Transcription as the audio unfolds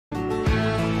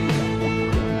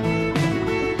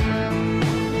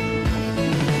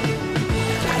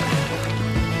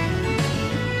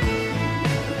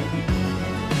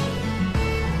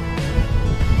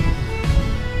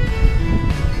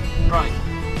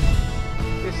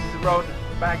this is the rod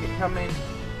bag it come in.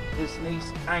 It's an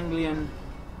East Anglian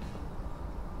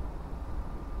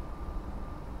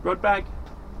rod bag.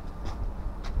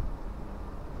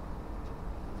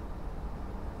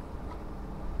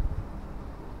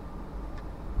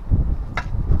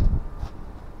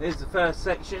 Here's the first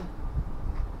section.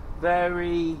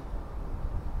 Very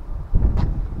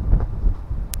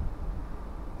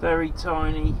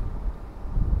tiny.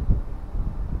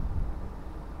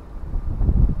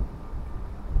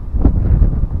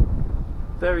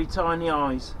 Very tiny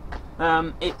eyes.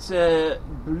 It's a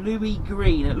bluey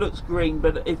green. It looks green,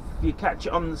 but if you catch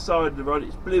it on the side of the rod,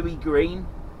 it's bluey green.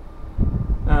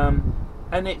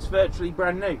 And it's virtually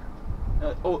brand new,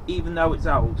 or even though it's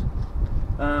old.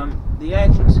 The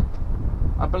end,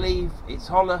 I believe it's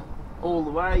hollow all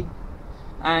the way,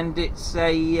 and it's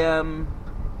a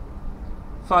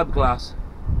fiberglass.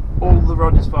 All the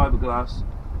rod is fiberglass.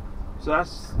 So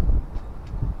that's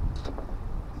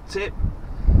the tip.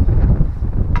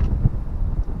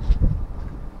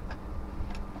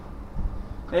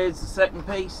 Here's the second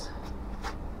piece.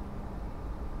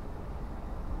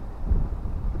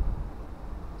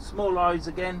 Small eyes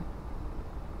again,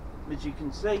 as you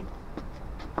can see.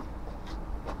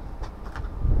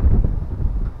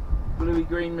 Bluey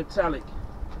green metallic.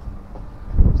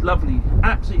 It's lovely,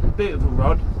 absolutely beautiful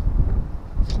rod.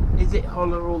 Is it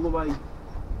hollow all the way?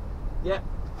 Yep,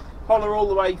 hollow all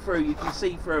the way through. You can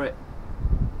see through it.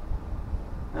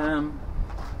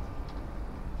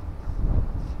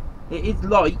 It is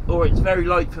light, or it's very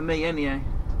light for me anyhow.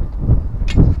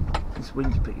 This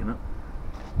wind's picking up.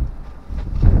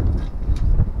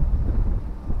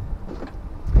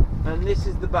 And this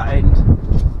is the butt end.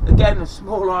 Again, a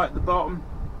small eye at the bottom.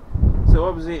 So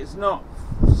obviously it's not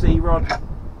sea rod.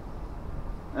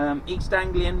 East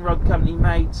Anglian Rod Company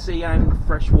made sea and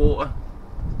freshwater.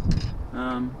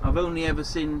 I've only ever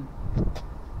seen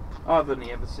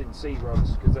sea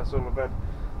rods, because that's all I've had.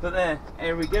 But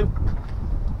there we go.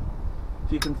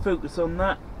 If you can focus on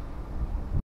that.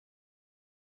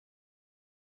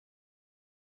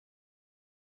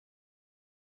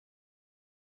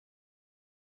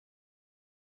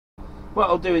 What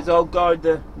I'll do is I'll guide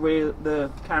the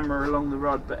camera along the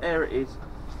rod, but there it is.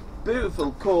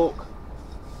 Beautiful cork.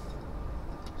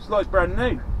 It's like brand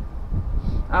new.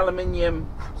 Aluminium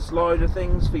slider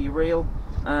things for your reel,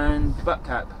 and butt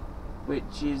cap,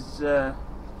 which is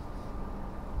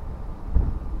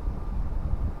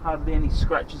hardly any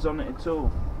scratches on it at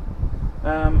all.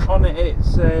 On it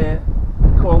it's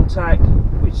Qualtac,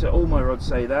 which all my rods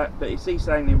say that, but it's East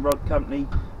Anglian Rod Company,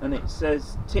 and it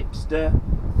says tipster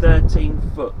 13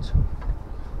 foot.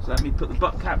 So let me put the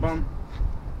butt cap on.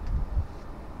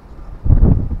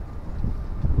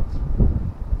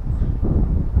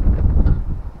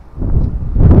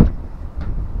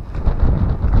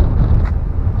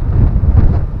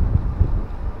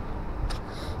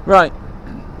 Right,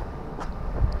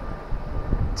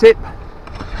 tip.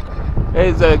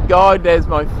 There's a guide, there's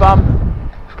my thumb.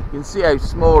 You can see how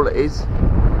small it is.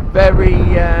 Very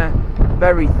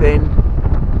thin.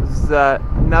 There's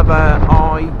another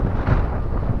eye,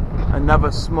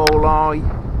 another small eye.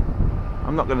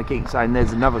 I'm not going to keep saying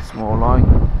there's another small eye,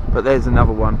 but there's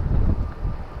another one.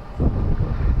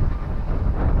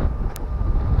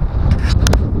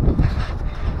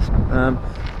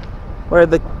 Where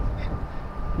the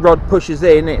rod pushes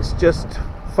in, it's just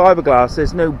fiberglass.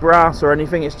 There's no brass or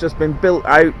anything. It's just been built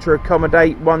out to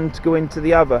accommodate one to go into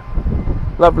the other.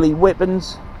 Lovely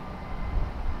whippings.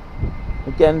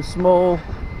 Again, small.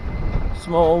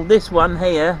 This one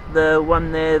here, the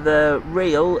one there, the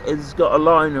reel, has got a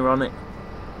liner on it.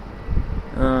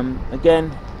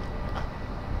 Again,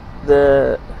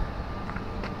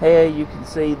 here you can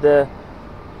see the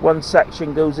one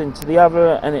section goes into the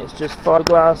other, and it's just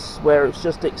fiberglass where it's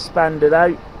just expanded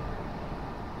out.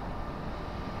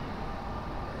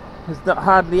 There's not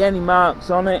hardly any marks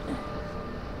on it.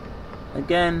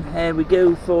 Again, here we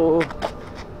go for,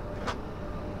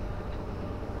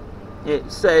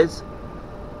 it says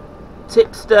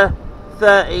tipster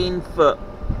 13 foot,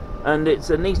 and it's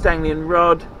an East Anglian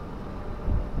rod,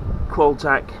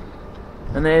 Qualtac.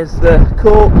 And there's the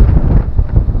cork.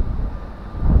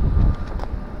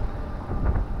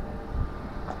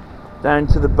 Down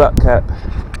to the butt cap,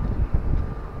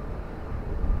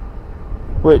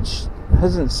 which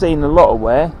hasn't seen a lot of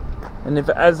wear, and if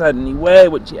it has had any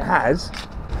wear, which it has,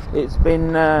 it's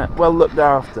been well looked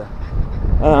after.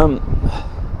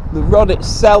 The rod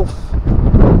itself, I'm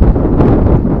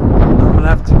going to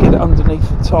have to get it underneath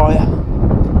the tyre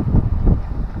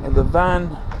of the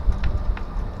van.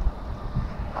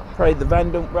 Pray the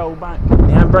van don't roll back. The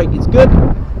handbrake is good.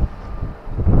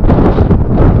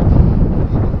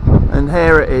 and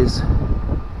here it is.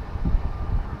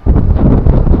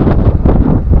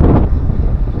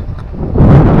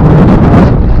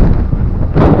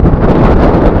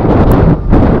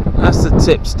 That's the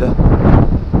tipster.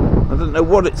 I don't know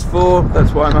what it's for,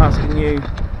 that's why I'm asking you.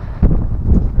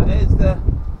 But here's the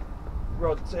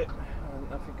rod tip. I don't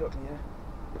know if you got me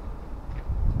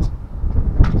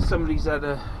here. Somebody's had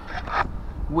a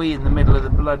wee in the middle of the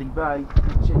bloody bay,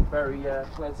 which isn't very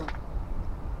pleasant.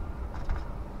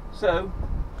 So,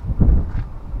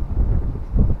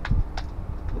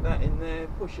 put that in there,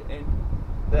 push it in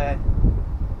there.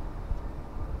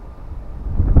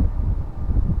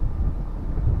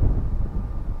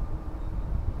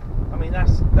 I mean,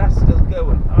 that's still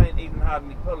going. I ain't even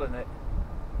hardly pulling it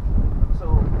at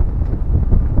all.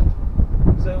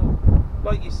 So,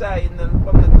 like you say in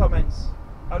one of the comments,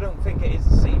 I don't think it is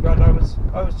a sea rod. I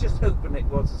was just hoping it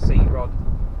was a sea rod,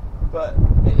 but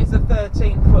it is a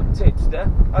 13-foot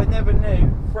tipster. I never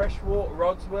knew freshwater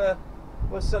rods were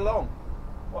so long.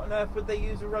 What on earth would they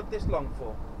use a rod this long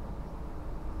for?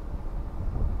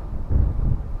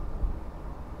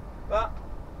 But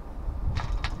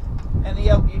any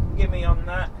help you can give me on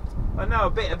that? I know a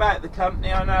bit about the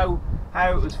company. I know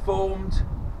how it was formed.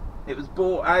 It was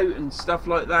bought out and stuff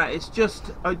like that. It's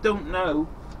just I don't know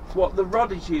what the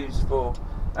rod is used for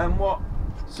and what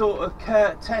sort of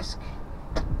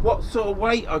what sort of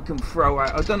weight I can throw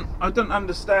out. I don't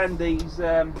understand these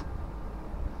where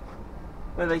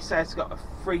they say it's got a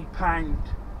 3-pound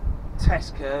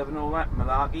test curve and all that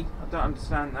malarkey. I don't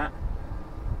understand that.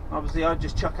 Obviously I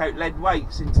just chuck out lead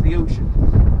weights into the ocean.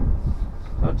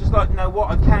 So I'd just like to know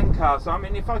what I can cast. I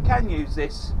mean, if I can use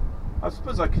this, I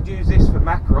suppose I could use this for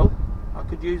mackerel. I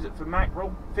could use it for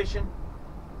mackerel fishing.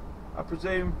 I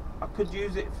presume I could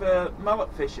use it for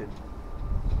mullet fishing.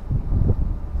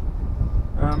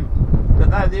 But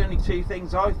they're the only two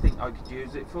things I think I could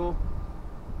use it for.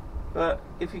 But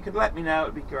if you could let me know,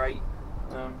 it'd be great.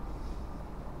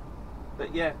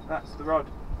 But yeah, that's the rod.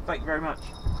 Thank you very much.